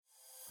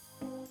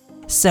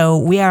So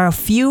we are a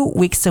few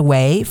weeks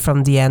away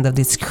from the end of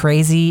this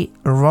crazy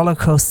roller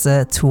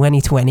coaster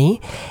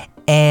 2020,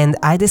 and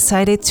I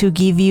decided to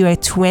give you a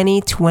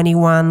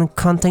 2021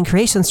 content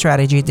creation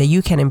strategy that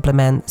you can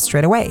implement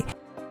straight away.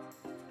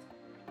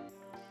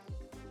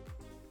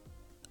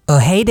 Oh,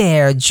 hey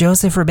there,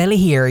 Joseph Rebelli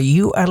here.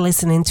 You are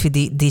listening to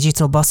the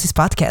Digital Bosses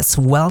Podcast.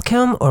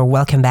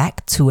 Welcome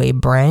back to a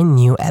brand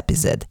new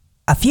episode.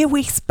 A few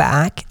weeks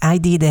back, I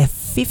did a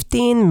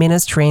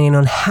 15-minute training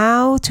on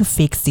how to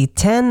fix the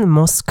 10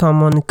 most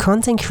common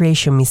content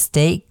creation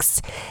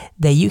mistakes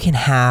that you can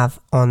have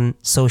on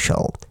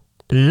social.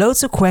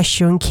 Loads of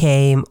questions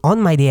came on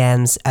my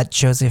DMs at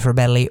Joseph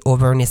Rebelli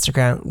over on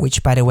Instagram,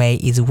 which, by the way,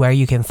 is where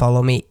you can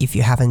follow me if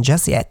you haven't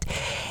just yet.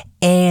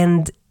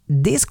 And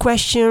this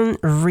question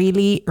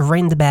really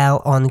rang the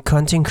bell on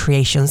content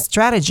creation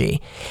strategy.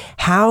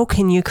 How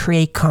can you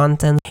create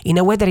content in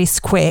a way that is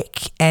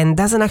quick and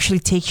doesn't actually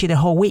take you the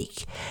whole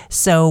week?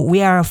 So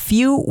we are a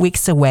few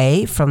weeks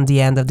away from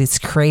the end of this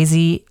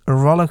crazy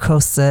roller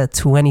coaster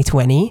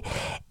 2020.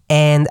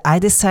 And I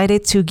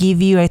decided to give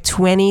you a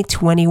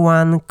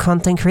 2021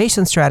 content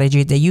creation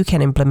strategy that you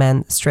can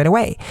implement straight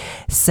away.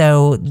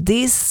 So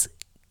this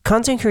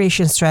content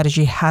creation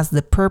strategy has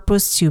the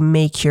purpose to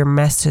make your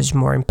message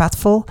more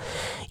impactful,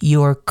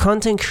 your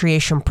content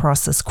creation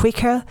process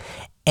quicker,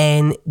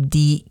 and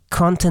the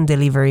content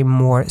delivery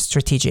more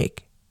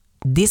strategic.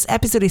 This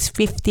episode is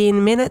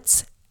 15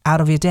 minutes out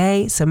of your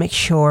day, so make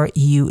sure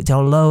you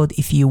download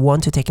if you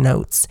want to take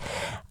notes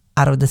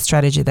out of the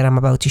strategy that I'm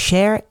about to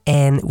share.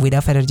 And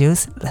without further ado,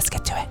 let's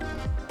get to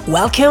it.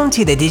 Welcome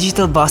to the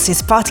Digital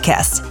Bosses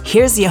Podcast.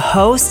 Here's your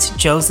host,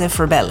 Joseph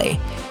Rebelli,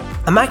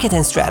 a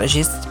marketing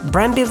strategist,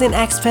 brand building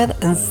expert,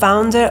 and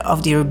founder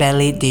of the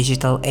Rebelli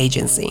Digital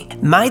Agency.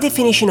 My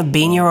definition of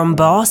being your own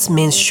boss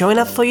means showing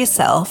up for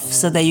yourself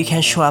so that you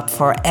can show up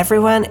for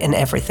everyone and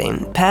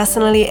everything,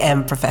 personally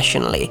and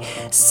professionally.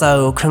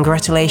 So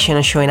congratulations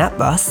on showing up,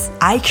 boss.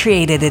 I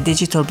created the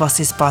Digital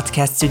Bosses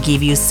Podcast to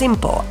give you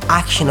simple,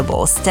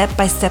 actionable,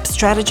 step-by-step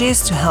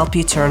strategies to help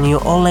you turn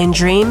your online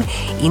dream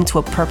into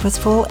a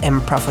purposeful and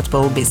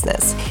profitable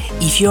business.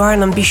 If you are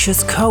an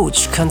ambitious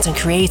coach, content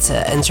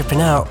creator,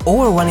 entrepreneur,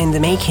 or one in the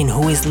making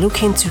who is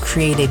looking to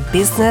create a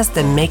business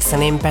that makes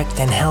an impact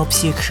and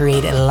helps you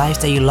create a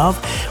life that you love,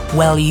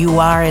 well, you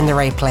are in the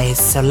right place.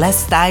 So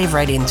let's dive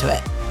right into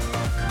it.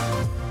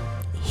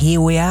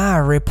 Here we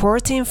are,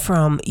 reporting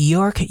from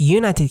York,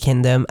 United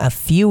Kingdom, a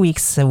few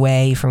weeks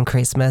away from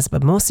Christmas,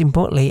 but most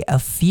importantly, a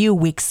few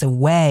weeks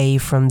away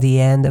from the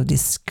end of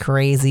this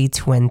crazy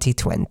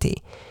 2020.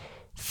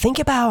 Think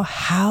about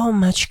how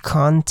much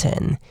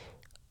content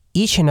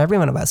each and every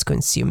one of us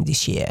consumed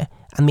this year.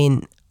 I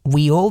mean,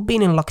 we all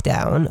been in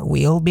lockdown,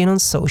 we all been on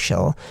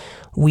social,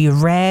 we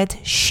read,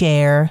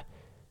 share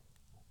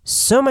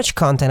so much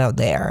content out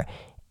there,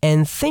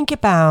 and think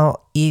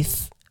about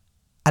if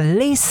at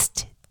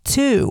least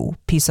 2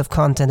 pieces of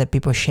content that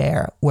people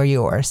share were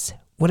yours.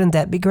 Wouldn't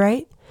that be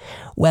great?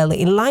 Well,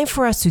 in line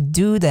for us to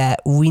do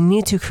that, we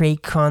need to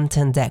create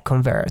content that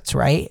converts,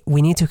 right?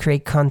 We need to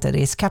create content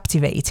that is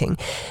captivating.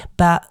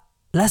 But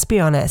let's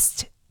be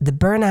honest, the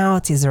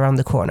burnout is around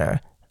the corner.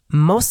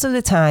 Most of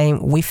the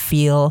time, we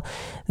feel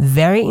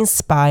very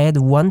inspired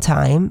one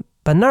time,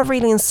 but not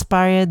really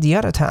inspired the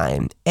other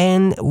time.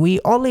 And we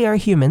only are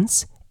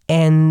humans,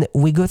 and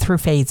we go through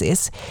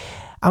phases.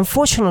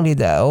 Unfortunately,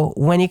 though,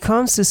 when it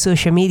comes to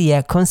social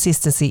media,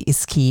 consistency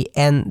is key.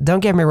 And don't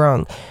get me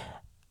wrong,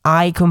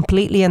 I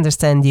completely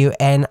understand you,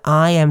 and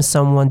I am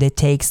someone that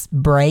takes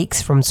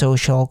breaks from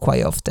social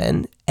quite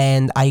often.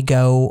 And I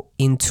go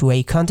into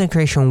a content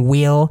creation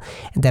wheel,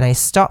 and then I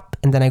stop,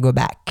 and then I go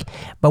back.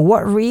 But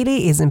what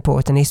really is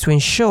important is to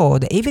ensure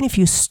that even if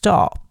you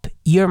stop,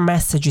 your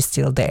message is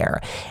still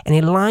there. And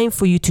in line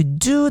for you to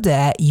do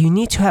that, you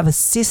need to have a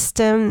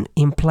system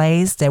in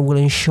place that will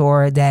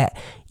ensure that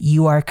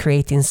you are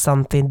creating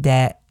something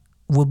that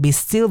will be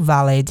still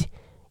valid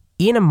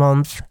in a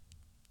month,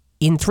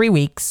 in 3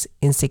 weeks,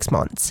 in 6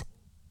 months.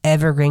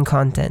 Evergreen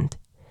content.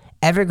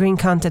 Evergreen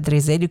content that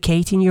is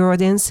educating your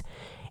audience.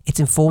 It's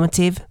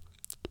informative,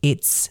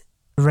 it's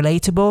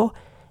relatable,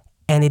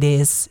 and it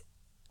is,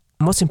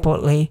 most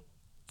importantly,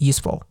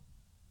 useful.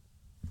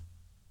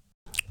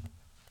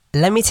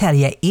 Let me tell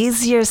you,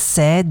 easier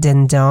said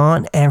than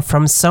done, and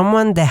from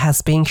someone that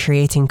has been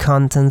creating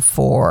content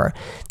for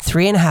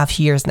 3.5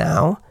 years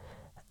now,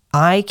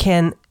 I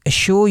can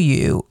assure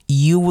you,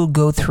 you will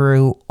go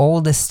through all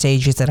the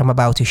stages that I'm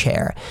about to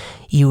share.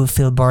 You will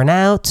feel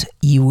burnout,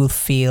 you will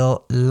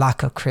feel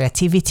lack of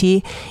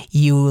creativity,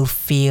 you will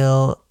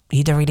feel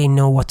you don't really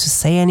know what to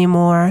say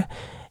anymore,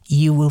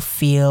 you will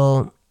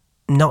feel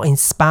not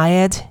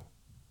inspired.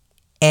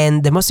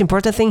 And the most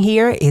important thing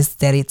here is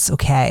that it's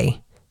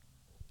okay.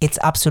 It's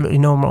absolutely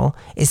normal,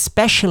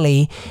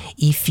 especially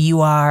if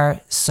you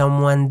are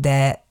someone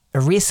that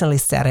recently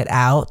started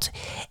out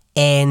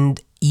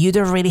and you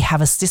don't really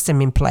have a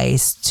system in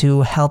place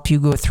to help you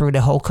go through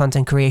the whole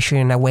content creation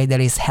in a way that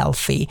is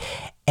healthy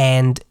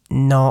and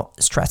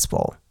not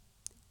stressful.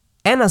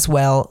 And as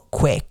well,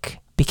 quick.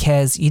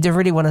 because you don't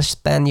really want to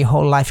spend your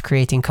whole life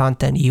creating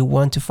content. You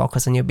want to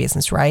focus on your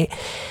business, right?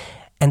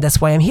 And that's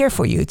why I'm here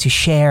for you, to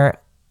share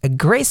a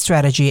great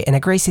strategy and a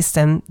great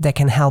system that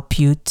can help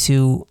you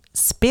to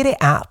speed it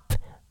up,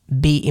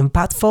 be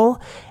impactful,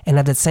 and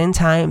at the same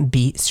time,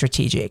 be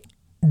strategic.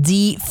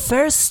 The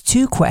first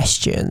two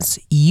questions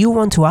you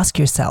want to ask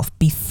yourself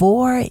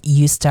before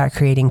you start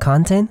creating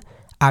content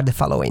are the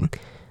following.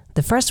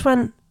 The first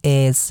one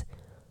is,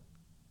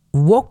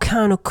 what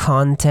kind of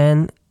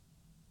content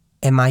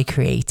am I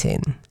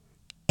creating?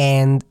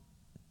 And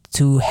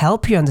to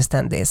help you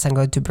understand this, I'm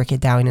going to break it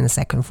down in a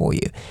second for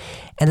you.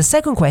 And the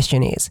second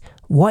question is,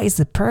 what is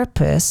the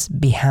purpose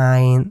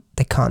behind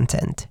the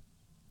content?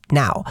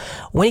 Now,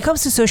 when it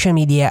comes to social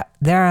media,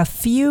 there are a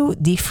few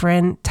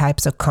different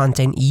types of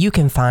content you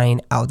can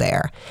find out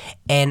there.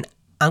 And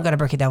I'm going to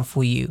break it down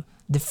for you.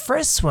 The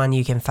first one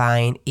you can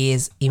find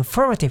is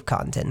informative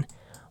content.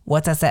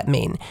 What does that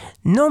mean?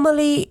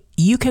 Normally,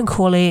 you can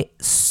call it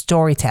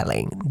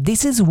storytelling.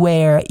 This is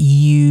where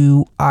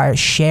you are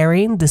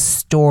sharing the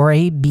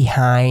story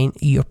behind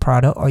your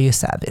product or your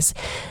service.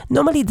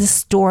 Normally, the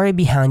story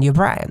behind your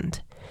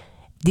brand.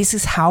 This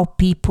is how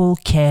people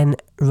can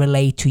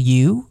relate to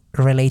you,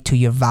 relate to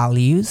your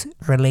values,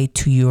 relate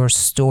to your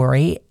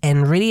story,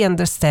 and really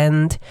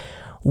understand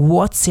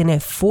what's in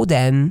it for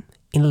them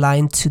in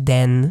line to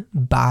then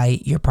buy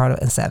your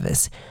product and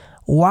service.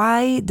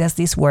 Why does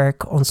this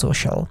work on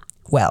social?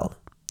 Well,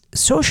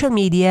 social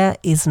media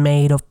is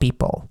made of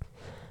people.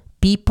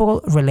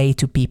 People relate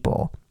to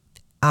people.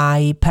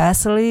 I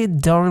personally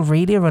don't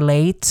really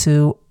relate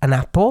to an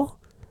apple,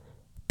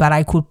 but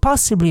I could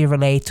possibly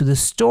relate to the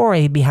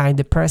story behind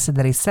the person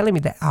that is selling me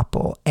the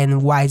apple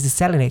and why is he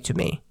selling it to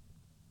me.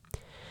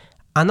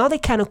 Another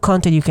kind of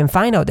content you can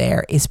find out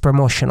there is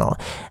promotional.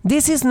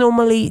 This is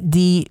normally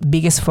the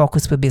biggest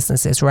focus for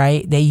businesses,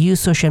 right? They use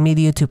social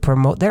media to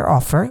promote their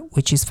offer,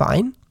 which is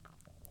fine.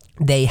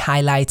 They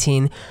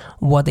highlighting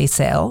what they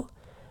sell,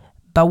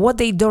 but what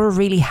they don't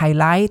really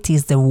highlight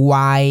is the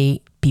why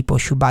people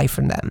should buy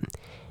from them.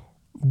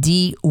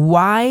 The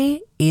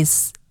why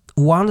is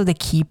one of the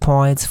key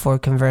points for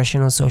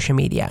conversion on social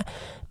media.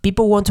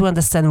 People want to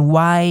understand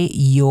why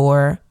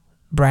your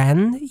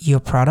brand, your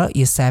product,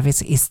 your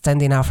service is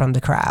standing out from the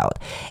crowd.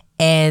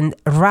 And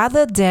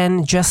rather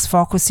than just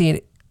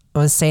focusing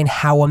on saying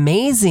how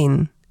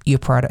amazing your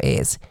product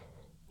is,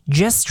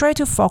 just try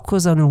to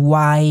focus on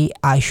why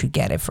I should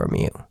get it from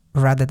you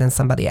rather than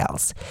somebody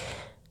else.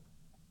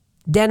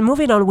 Then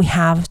moving on, we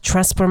have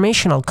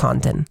transformational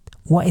content.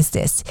 What is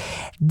this?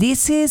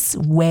 This is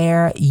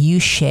where you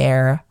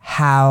share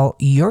how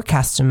your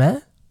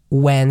customer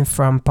went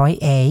from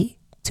point A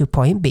to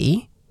point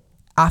B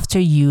after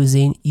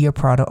using your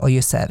product or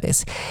your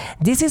service.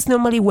 This is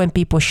normally when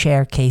people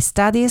share case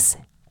studies,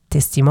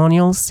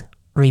 testimonials,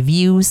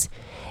 reviews,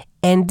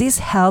 and this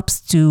helps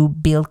to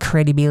build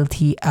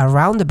credibility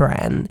around the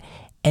brand,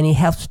 and it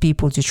helps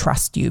people to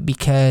trust you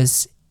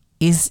because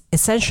it's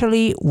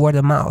essentially word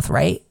of mouth,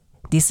 right?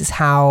 This is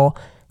how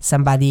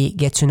somebody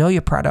gets to know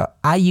your product.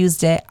 I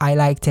used it, I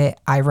liked it,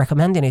 I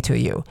recommended it to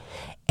you.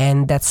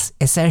 And that's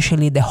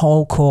essentially the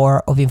whole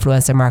core of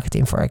influencer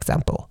marketing, for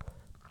example.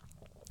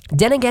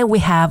 Then again, we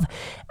have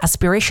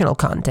aspirational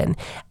content.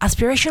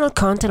 Aspirational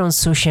content on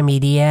social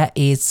media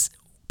is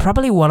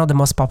probably one of the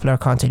most popular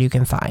content you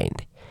can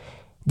find.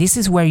 This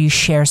is where you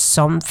share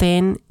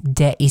something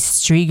that is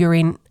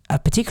triggering a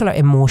particular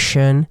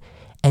emotion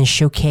and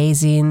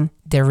showcasing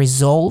the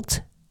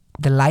result,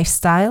 the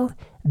lifestyle,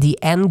 the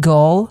end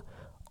goal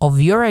of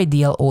your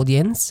ideal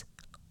audience,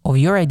 of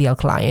your ideal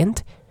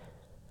client,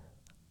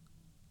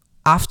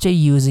 after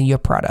using your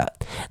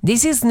product.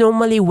 This is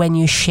normally when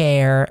you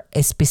share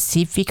a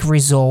specific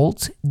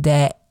result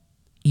that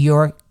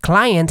your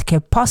client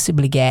can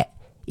possibly get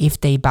if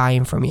they buy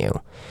in from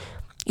you.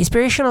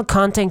 Inspirational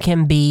content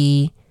can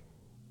be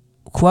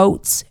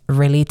quotes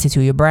related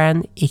to your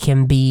brand. It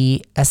can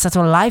be a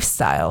certain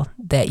lifestyle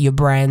that your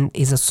brand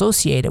is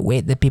associated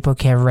with that people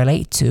can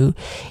relate to.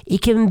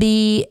 It can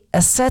be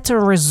a certain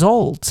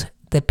result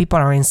that people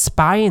are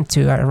inspired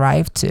to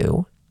arrive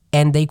to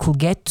and they could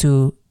get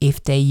to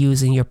if they're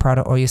using your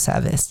product or your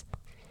service.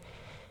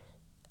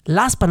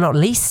 Last but not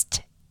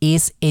least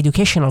is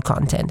educational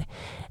content.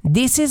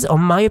 This is,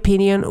 in my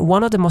opinion,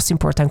 one of the most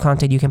important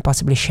content you can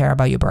possibly share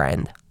about your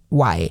brand.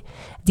 Why?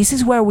 This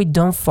is where we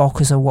don't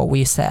focus on what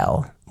we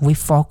sell. We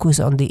focus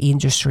on the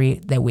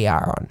industry that we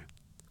are on.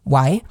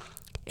 Why?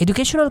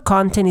 Educational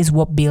content is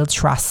what builds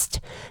trust.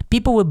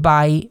 People will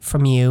buy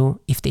from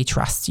you if they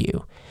trust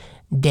you.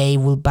 They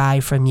will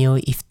buy from you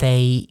if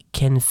they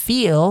can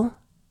feel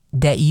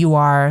that you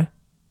are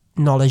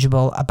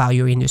knowledgeable about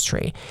your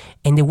industry.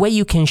 And the way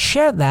you can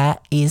share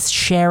that is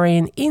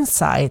sharing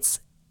insights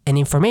and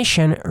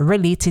information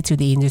related to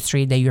the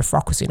industry that you're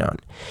focusing on.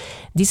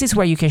 This is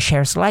where you can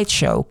share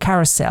slideshow,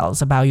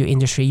 carousels about your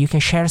industry. You can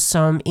share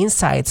some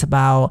insights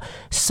about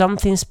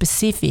something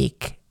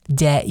specific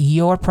that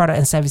your product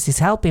and service is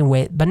helping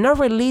with, but not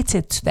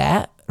related to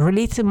that,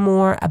 related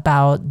more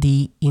about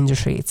the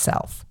industry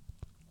itself.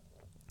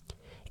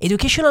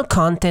 Educational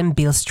content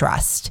builds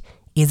trust,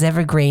 is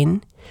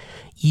evergreen,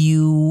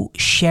 you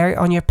share it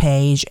on your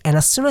page, and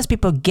as soon as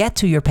people get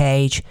to your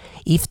page,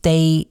 if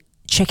they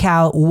check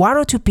out one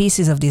or two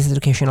pieces of this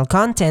educational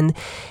content,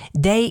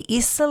 they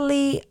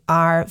easily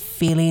are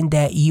feeling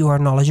that you are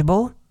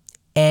knowledgeable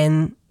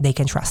and they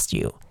can trust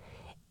you.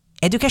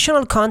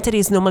 Educational content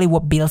is normally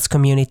what builds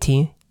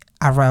community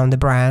around the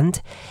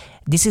brand.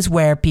 This is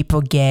where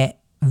people get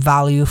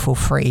value for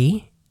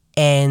free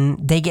and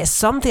they get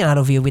something out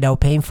of you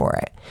without paying for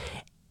it.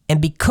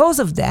 And because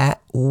of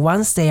that,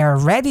 once they are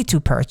ready to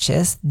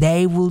purchase,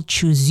 they will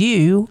choose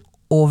you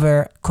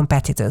over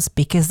competitors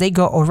because they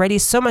got already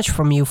so much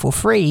from you for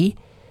free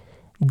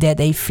that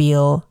they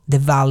feel the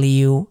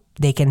value,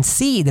 they can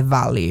see the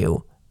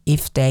value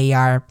if they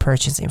are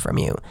purchasing from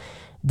you.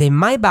 They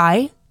might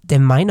buy, they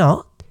might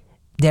not.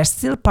 They're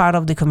still part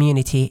of the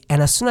community, and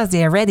as soon as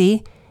they are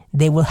ready,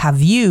 they will have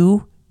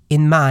you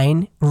in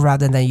mind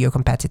rather than your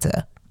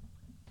competitor.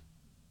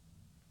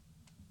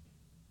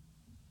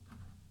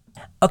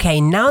 Okay,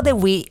 now that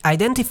we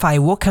identify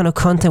what kind of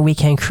content we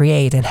can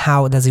create and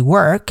how does it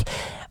work,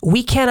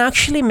 we can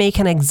actually make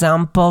an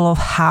example of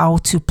how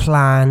to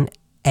plan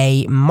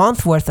a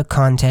month worth of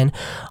content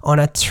on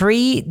a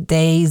 3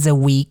 days a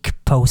week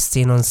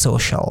posting on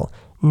social.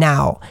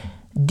 Now,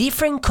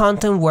 different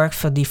content works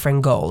for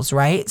different goals,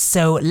 right?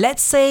 So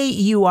let's say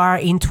you are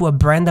into a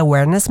brand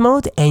awareness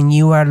mode and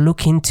you are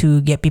looking to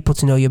get people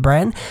to know your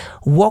brand.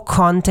 What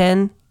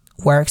content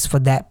works for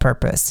that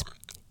purpose?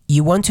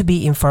 You want to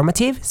be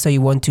informative, so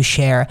you want to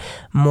share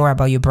more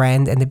about your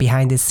brand and the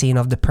behind the scene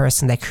of the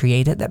person that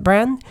created that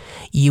brand.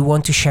 You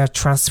want to share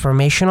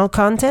transformational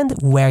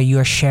content where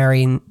you're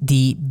sharing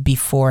the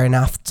before and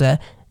after,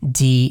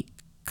 the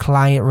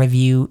client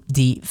review,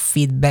 the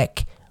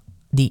feedback,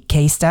 the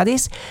case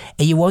studies.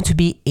 And you want to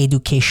be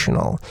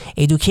educational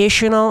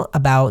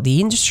about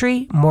the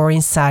industry, more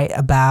insight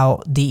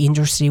about the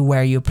industry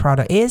where your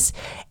product is,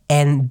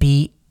 and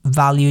be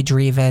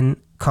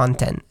value-driven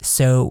content,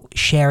 so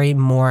sharing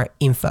more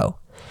info.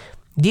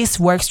 This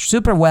works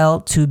super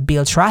well to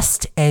build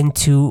trust and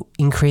to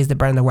increase the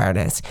brand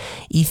awareness.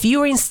 If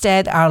you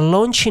instead are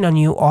launching a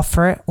new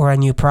offer or a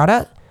new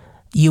product,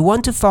 you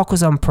want to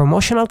focus on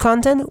promotional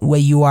content where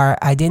you are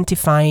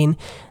identifying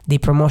the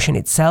promotion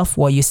itself,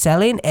 what you're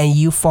selling, and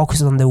you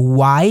focus on the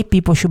why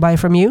people should buy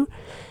from you.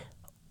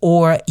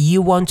 Or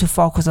you want to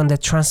focus on the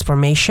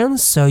transformation,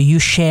 so you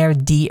share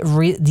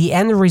the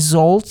end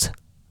result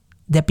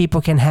that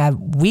people can have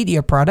with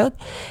your product,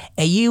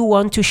 and you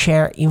want to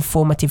share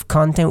informative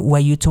content where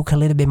you talk a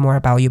little bit more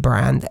about your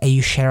brand and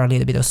you share a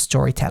little bit of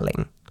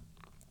storytelling.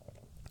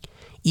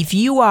 If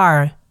you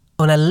are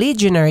on a lead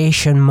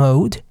generation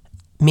mode,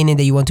 meaning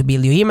that you want to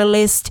build your email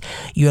list,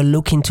 you're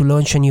looking to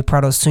launch a new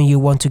product soon, you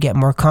want to get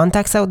more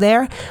contacts out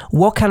there,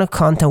 what kind of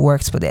content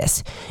works for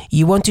this?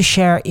 You want to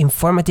share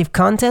informative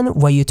content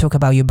where you talk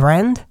about your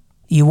brand.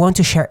 You want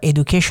to share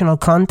educational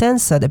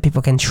content so that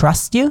people can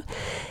trust you.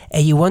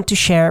 And you want to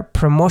share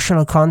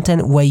promotional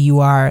content where you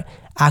are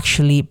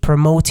actually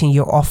promoting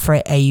your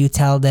offer and you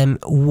tell them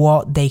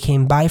what they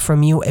can buy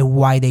from you and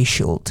why they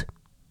should.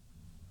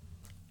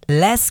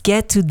 Let's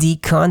get to the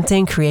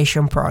content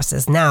creation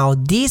process. Now,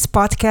 this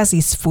podcast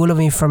is full of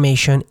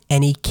information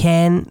and it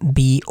can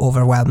be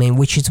overwhelming,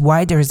 which is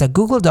why there is a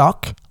Google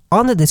Doc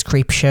on the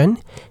description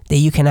that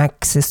you can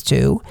access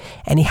to,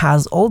 and it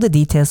has all the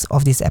details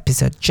of this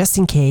episode just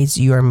in case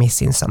you are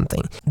missing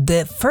something.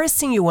 The first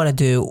thing you want to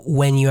do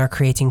when you are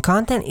creating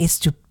content is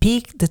to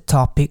pick the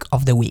topic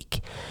of the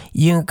week.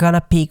 You're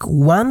gonna pick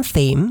one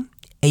theme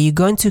and you're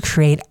going to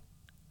create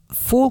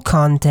full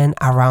content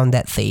around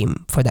that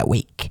theme for that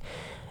week.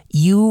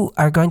 You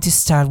are going to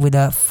start with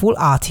a full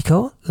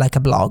article, like a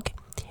blog,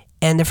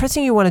 and the first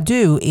thing you want to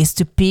do is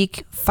to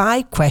pick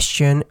 5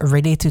 questions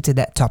related to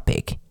that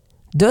topic.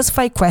 Those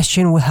 5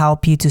 questions will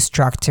help you to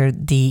structure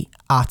the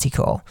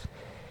article.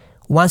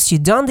 Once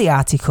you've done the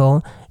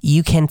article,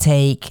 you can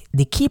take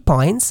the key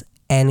points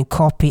and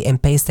copy and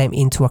paste them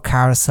into a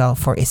carousel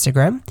for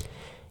Instagram.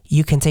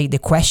 You can take the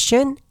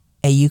question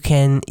and you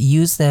can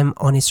use them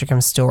on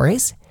Instagram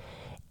stories.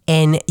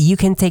 And you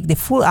can take the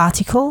full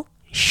article,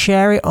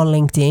 share it on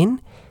LinkedIn,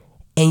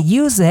 and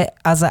use it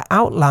as an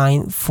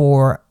outline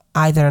for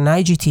either an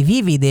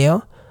IGTV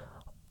video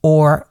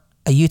or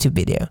a YouTube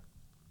video.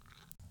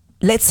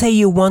 Let's say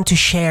you want to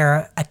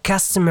share a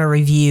customer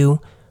review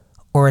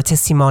or a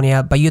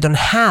testimonial, but you don't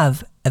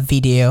have a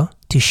video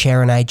to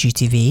share on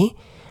IGTV.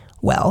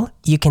 Well,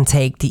 you can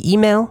take the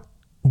email,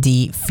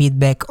 the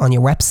feedback on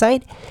your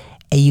website,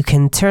 and you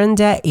can turn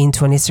that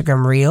into an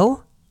Instagram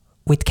reel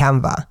with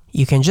Canva.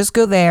 You can just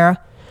go there,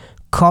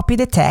 copy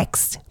the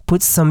text,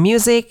 put some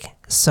music,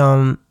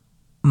 some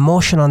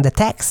motion on the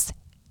text,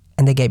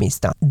 and the game is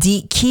done.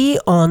 The key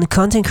on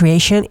content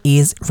creation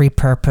is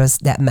repurpose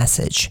that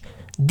message.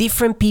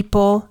 Different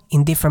people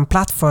in different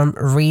platforms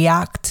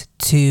react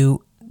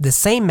to the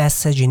same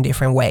message in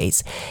different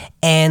ways.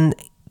 And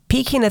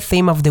picking a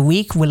theme of the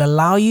week will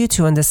allow you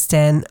to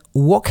understand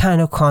what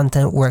kind of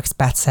content works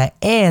better,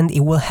 and it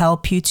will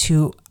help you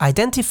to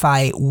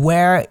identify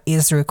where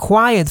is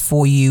required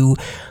for you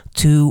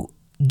to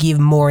give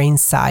more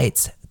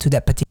insights to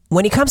that particular.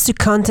 When it comes to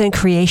content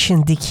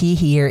creation, the key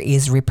here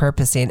is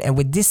repurposing. And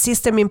with this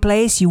system in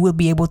place, you will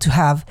be able to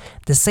have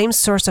the same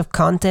source of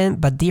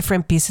content, but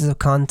different pieces of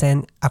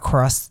content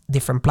across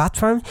different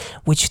platforms,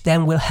 which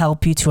then will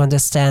help you to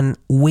understand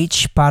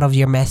which part of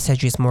your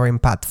message is more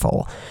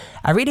impactful.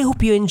 I really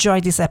hope you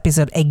enjoyed this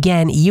episode.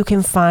 Again, you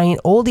can find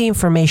all the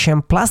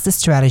information plus the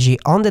strategy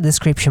on the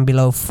description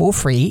below for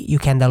free. You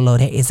can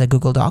download it. It's a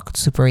Google Doc,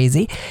 super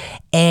easy.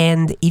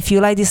 And if you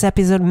like this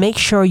episode, make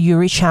sure you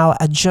reach out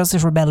at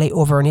Joseph Rebelli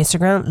over on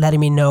Instagram, letting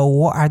me know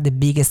what are the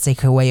biggest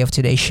takeaway of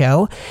today's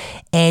show.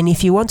 And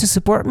if you want to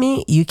support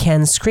me, you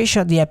can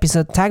screenshot the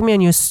episode, tag me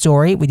on your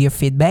story with your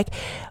feedback,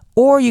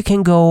 or you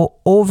can go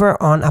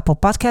over on Apple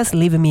Podcasts,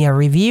 leave me a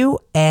review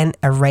and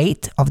a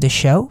rate of the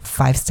show.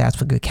 5 stars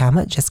for good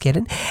karma, just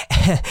kidding.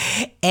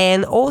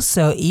 And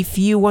also, if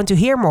you want to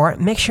hear more,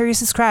 make sure you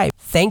subscribe.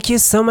 Thank you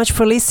so much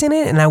for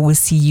listening, and I will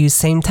see you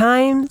same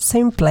time,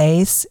 same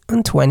place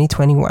in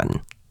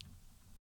 2021.